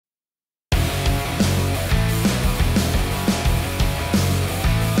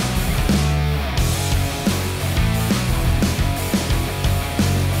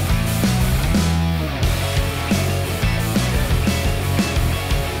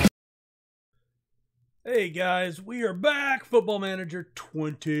Hey guys, we are back. Football Manager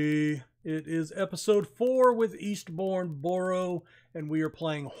 20. It is episode 4 with Eastborne Borough, and we are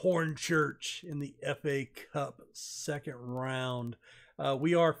playing Hornchurch in the FA Cup second round.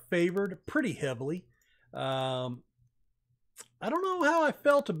 We are favored pretty heavily. I don't know how I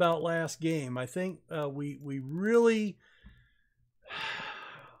felt about last game. I think we really,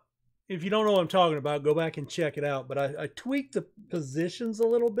 if you don't know what I'm talking about, go back and check it out. But I tweaked the positions a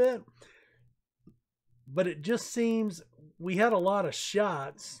little bit. But it just seems we had a lot of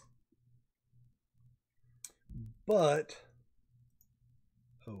shots. But,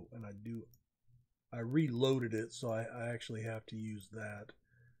 oh, and I reloaded it, so I actually have to use that.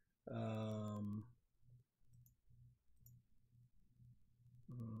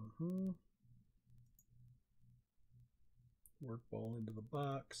 Work ball into the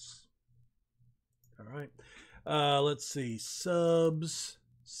box. All right. Let's see. Subs,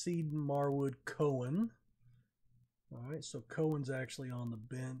 Seed, Marwood, Cohen. All right, so Cohen's actually on the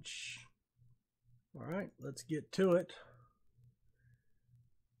bench. All right, let's get to it.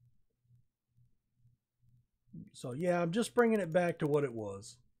 So, yeah, I'm just bringing it back to what it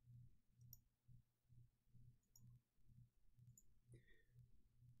was.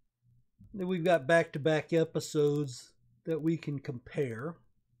 Then we've got back-to-back episodes that we can compare.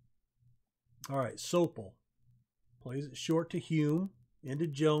 All right, Sopel plays it short to Hume, into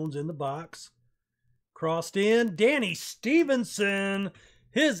Jones in the box. Crossed in, Danny Stevenson,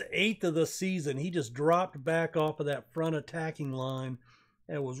 his 8th of the season. He just dropped back off of that front attacking line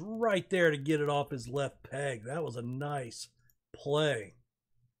and was right there to get it off his left peg. That was a nice play.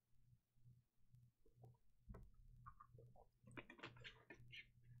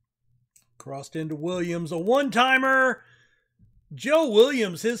 Crossed into Williams, a one-timer. Joe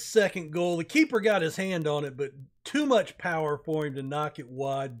Williams, his second goal. The keeper got his hand on it, but too much power for him to knock it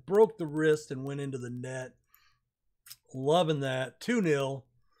wide. Broke the wrist and went into the net. Loving that. 2-0.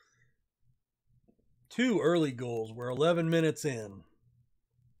 2 early goals. We're 11 minutes in.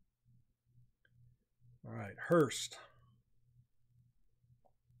 All right, Hurst.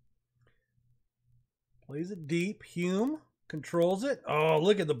 Plays it deep. Hume controls it. Oh,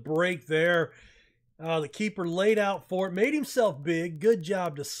 look at the break there. The keeper laid out for it. Made himself big. Good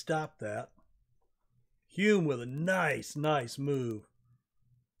job to stop that. Hume with a nice move.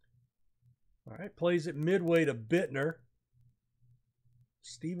 All right, plays it midway to Bittner.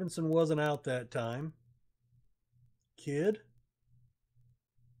 Stevenson wasn't out that time. Kidd.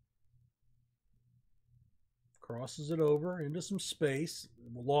 Crosses it over into some space.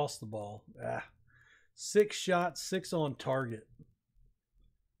 Lost the ball. 6 shots, 6 on target.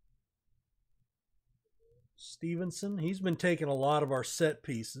 Stevenson, he's been taking a lot of our set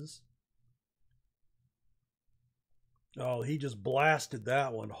pieces. Oh, he just blasted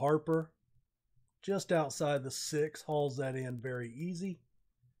that one. Harper, just outside the 6, hauls that in very easy.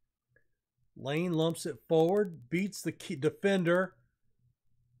 Lane lumps it forward, beats the defender.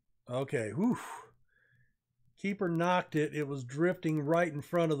 Okay, whew. Keeper knocked it. It was drifting right in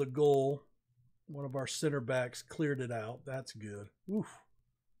front of the goal. One of our center backs cleared it out. That's good. Oof.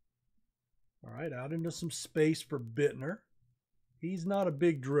 All right, out into some space for Bittner. He's not a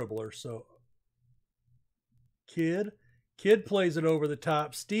big dribbler, so Kidd plays it over the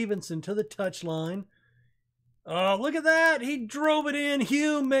top. Stevenson to the touchline. Oh, look at that. He drove it in.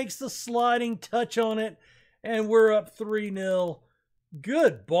 Hume makes the sliding touch on it, and we're up 3-0.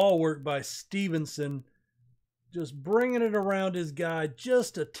 Good ball work by Stevenson. Just bringing it around his guy.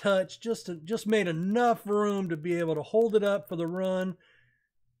 Just a touch. Just made enough room to be able to hold it up for the run.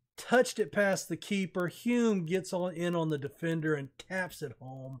 Touched it past the keeper. Hume gets in on the defender and taps it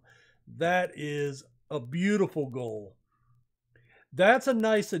home. That is a beautiful goal. That's a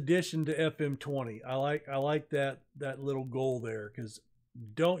nice addition to FM20. I like that little goal there because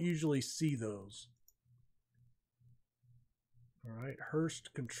don't usually see those. All right,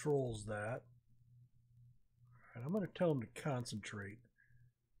 Hurst controls that. All right, I'm going to tell him to concentrate.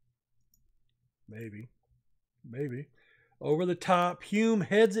 Maybe. Over the top, Hume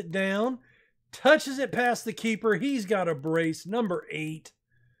heads it down, touches it past the keeper. He's got a brace, number 8.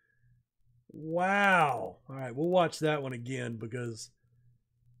 Wow. All right, we'll watch that one again because,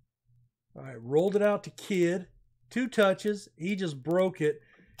 all right, rolled it out to Kidd. 2 touches. He just broke it.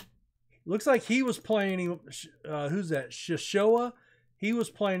 Looks like he was playing him. Who's that? Shishoa. He was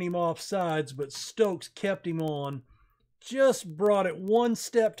playing him off sides, but Stokes kept him on. Just brought it 1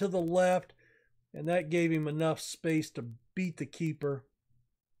 step to the left, and that gave him enough space to beat the keeper.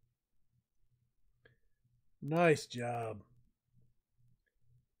 Nice job.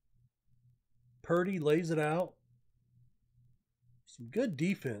 Purdy lays it out. Some good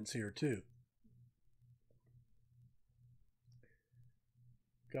defense here, too.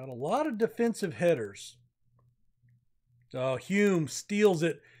 Got a lot of defensive headers. Oh, Hume steals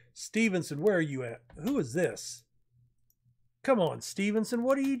it. Stevenson, where are you at? Who is this? Come on, Stevenson,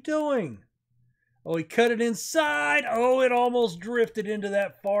 what are you doing? Oh, he cut it inside. Oh, it almost drifted into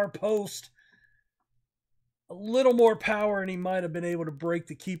that far post. A little more power and he might have been able to break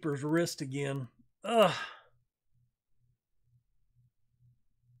the keeper's wrist again. Ugh.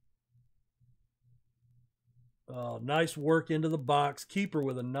 Oh, nice work into the box. Keeper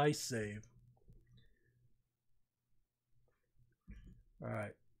with a nice save. All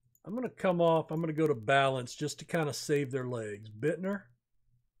right. I'm going to come off. I'm going to go to balance just to kind of save their legs. Bittner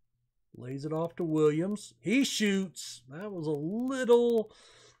lays it off to Williams. He shoots. That was a little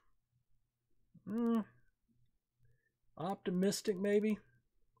optimistic maybe.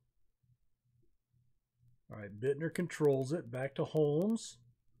 All right. Bittner controls it. Back to Holmes.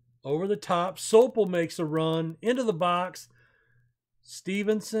 Over the top. Sopel makes a run into the box.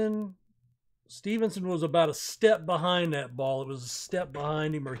 Stevenson was about a step behind that ball. It was a step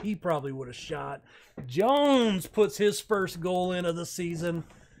behind him, or he probably would have shot. Jones puts his first goal in of the season.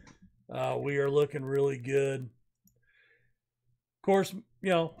 We are looking really good. Of course, you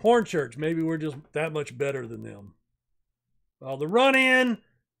know, Hornchurch, maybe we're just that much better than them. The run in.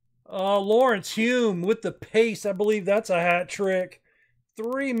 Lawrence Hume with the pace. I believe that's a hat trick.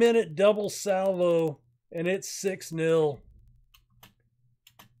 3-minute double salvo, and it's 6-0. All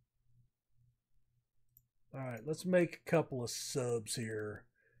right, let's make a couple of subs here.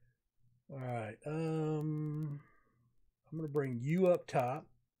 All right, I'm going to bring you up top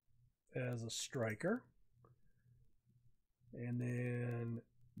as a striker. And then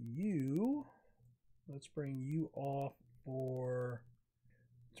you, let's bring you off for,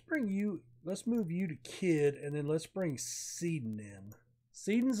 let's move you to Kidd, and then let's bring Seaton in.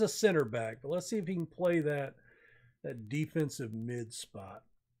 Seaton's a center back, but let's see if he can play that defensive mid spot.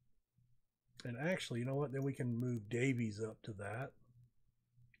 And actually, you know what? Then we can move Davies up to that.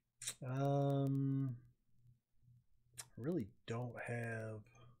 Really don't have.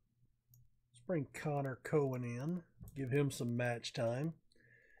 Let's bring Connor Cohen in. Give him some match time.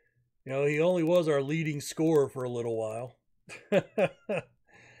 You know, he only was our leading scorer for a little while.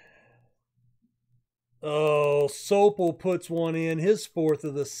 Oh, Sopel puts one in. His 4th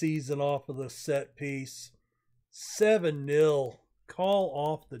of the season off of the set piece. 7-0. Call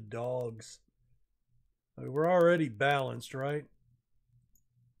off the dogs. I mean, we're already balanced, right?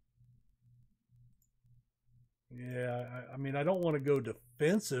 Yeah, I mean, I don't want to go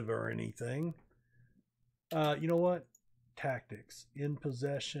defensive or anything. You know what? Tactics. In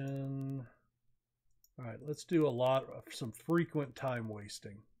possession. All right, let's do some frequent time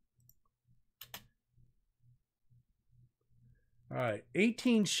wasting. All right,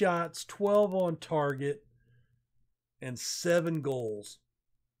 18 shots, 12 on target, and 7 goals.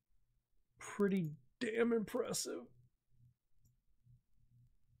 Pretty damn impressive.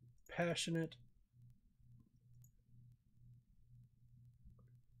 Passionate.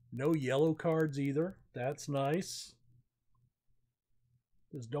 No yellow cards either. That's nice.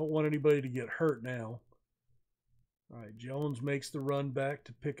 Just don't want anybody to get hurt now. All right, Jones makes the run back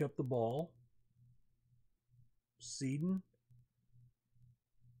to pick up the ball. Seaton.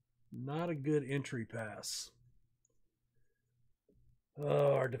 Not a good entry pass.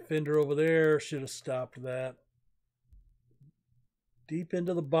 Oh, our defender over there should have stopped that. Deep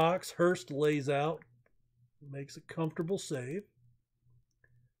into the box, Hurst lays out. Makes a comfortable save.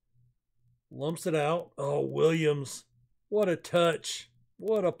 Lumps it out. Oh, Williams. What a touch.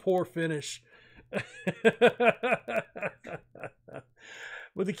 What a poor finish.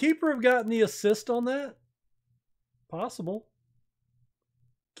 Would the keeper have gotten the assist on that? Possible.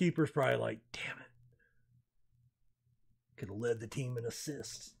 Keeper's probably like, damn it. Could have led the team in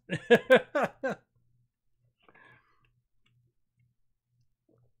assists.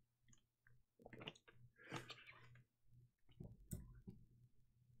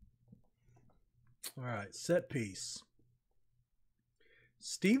 All right, set piece.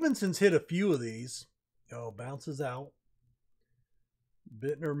 Stevenson's hit a few of these. Oh, bounces out.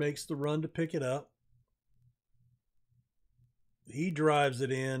 Bittner makes the run to pick it up. He drives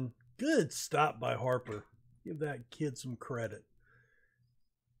it in. Good stop by Harper. Give that kid some credit.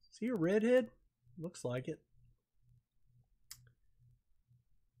 Is he a redhead? Looks like it.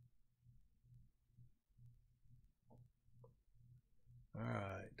 All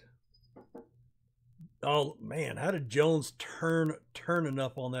right. Oh, man. How did Jones turn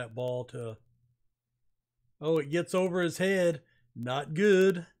enough on that ball to... Oh, it gets over his head. Not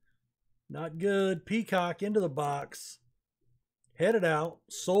good. Not good. Peacock into the box. Headed out.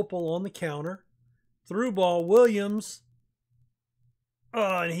 Sopel on the counter. Through ball. Williams.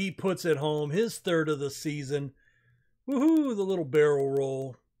 Oh, and he puts it home. His third of the season. Woohoo, the little barrel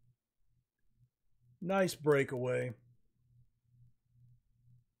roll. Nice breakaway.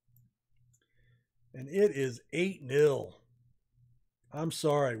 And it is 8-0. I'm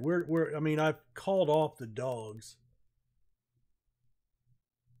sorry. I mean, I've called off the dogs.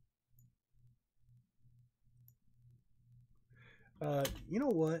 You know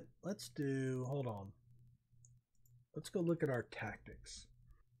what? Hold on. Let's go look at our tactics.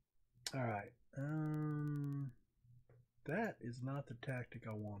 All right. That is not the tactic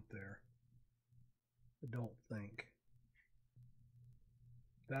I want there. I don't think.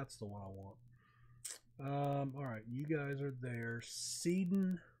 That's the one I want. All right, you guys are there.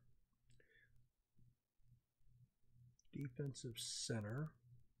 Seedon, defensive center.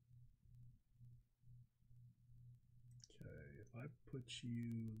 Okay, if I put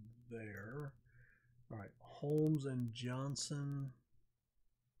you there. All right, Holmes and Johnson.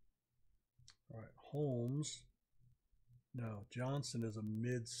 All right, Holmes. No, Johnson is a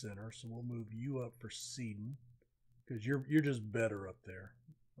mid center, so we'll move you up for Seedon because you're just better up there.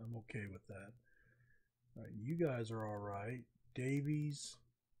 I'm okay with that. All right, you guys are all right. Davies.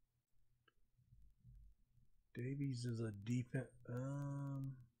 Davies is a defense.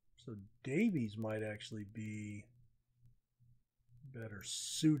 So Davies might actually be better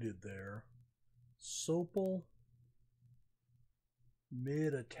suited there. Sopel,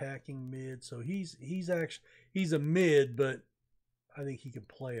 mid, attacking mid. So he's a mid, but I think he can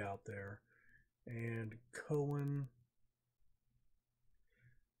play out there. And Cohen.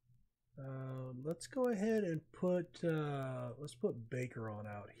 Let's go ahead and let's put Baker on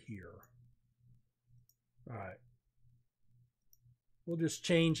out here. All right. We'll just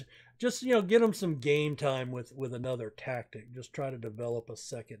change, just, get him some game time with another tactic. Just try to develop a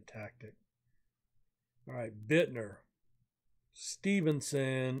second tactic. All right, Bittner.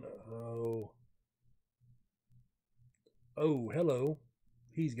 Stevenson. Oh, hello.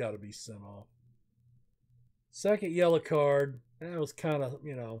 He's got to be sent off. Second yellow card. That was kind of,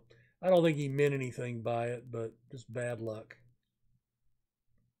 I don't think he meant anything by it, but just bad luck.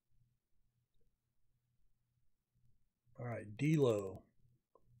 All right, D'Lo.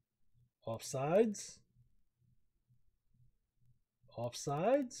 Offsides.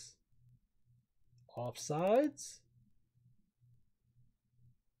 Offsides. Offsides.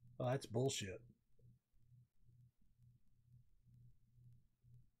 Oh, that's bullshit.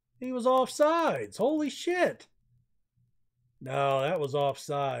 He was offsides. Holy shit. No, that was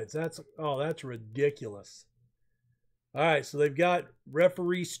offsides. That's ridiculous. All right, so they've got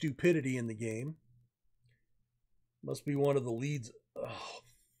referee stupidity in the game. Must be one of the leads. Oh,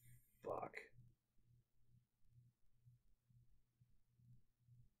 fuck.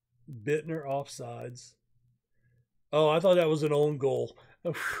 Bittner offsides. Oh, I thought that was an own goal.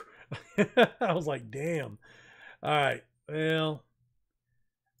 I was like, damn. All right, well,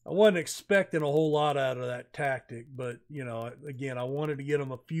 I wasn't expecting a whole lot out of that tactic, but, again, I wanted to get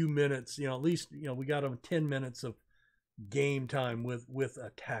them a few minutes, at least, we got them 10 minutes of game time with a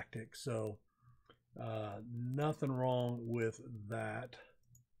tactic. So nothing wrong with that.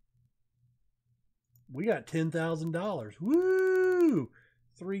 We got $10,000. Woo!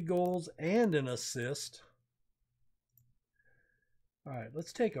 3 goals and an assist. All right,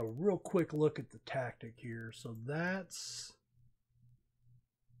 let's take a real quick look at the tactic here. So that's...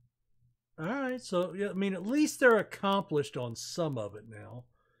 All right, so, yeah, I mean, at least they're accomplished on some of it now.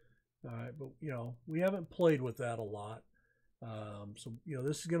 All right, but, we haven't played with that a lot. So,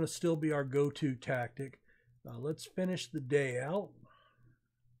 this is going to still be our go-to tactic. Let's finish the day out.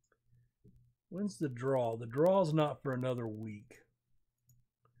 When's the draw? The draw's not for another week.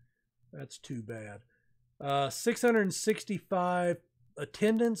 That's too bad. 665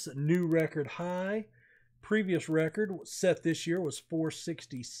 attendance, new record high. Previous record set this year was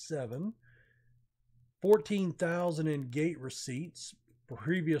 467. 14,000 in gate receipts.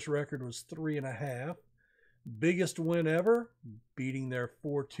 Previous record was 3.5. Biggest win ever, beating their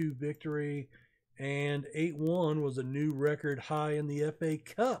 4-2 victory. And 8-1 was a new record high in the FA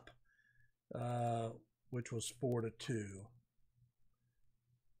Cup, which was 4-2.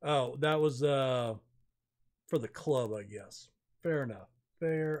 Oh, that was for the club, I guess. Fair enough.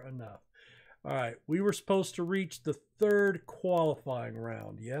 Fair enough. All right, we were supposed to reach the 3rd qualifying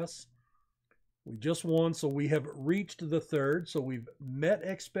round, yes? We just won, so we have reached the 3rd, so we've met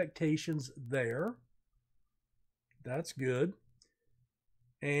expectations there. That's good.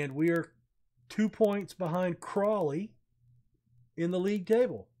 And we are 2 points behind Crawley in the league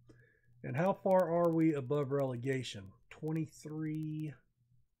table. And how far are we above relegation? 23.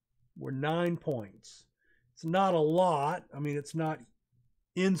 We're 9 points. It's not a lot. I mean, it's not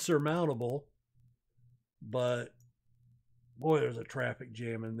insurmountable, but boy, there's a traffic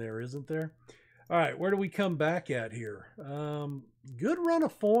jam in there, isn't there? All right, where do we come back at here? Good run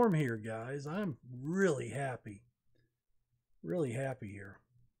of form here, guys. I'm really happy. Really happy here.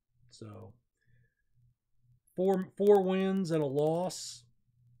 So, four wins and a loss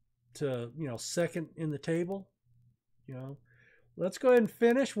to, second in the table. Let's go ahead and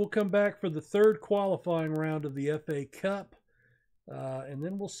finish. We'll come back for the third qualifying round of the FA Cup. And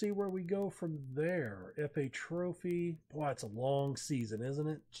then we'll see where we go from there. FA Trophy. Boy, it's a long season, isn't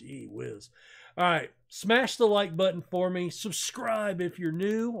it? Gee whiz. All right. Smash the like button for me. Subscribe if you're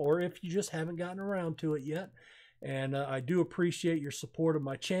new or if you just haven't gotten around to it yet. And I do appreciate your support of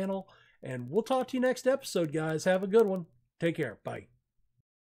my channel. And we'll talk to you next episode, guys. Have a good one. Take care. Bye.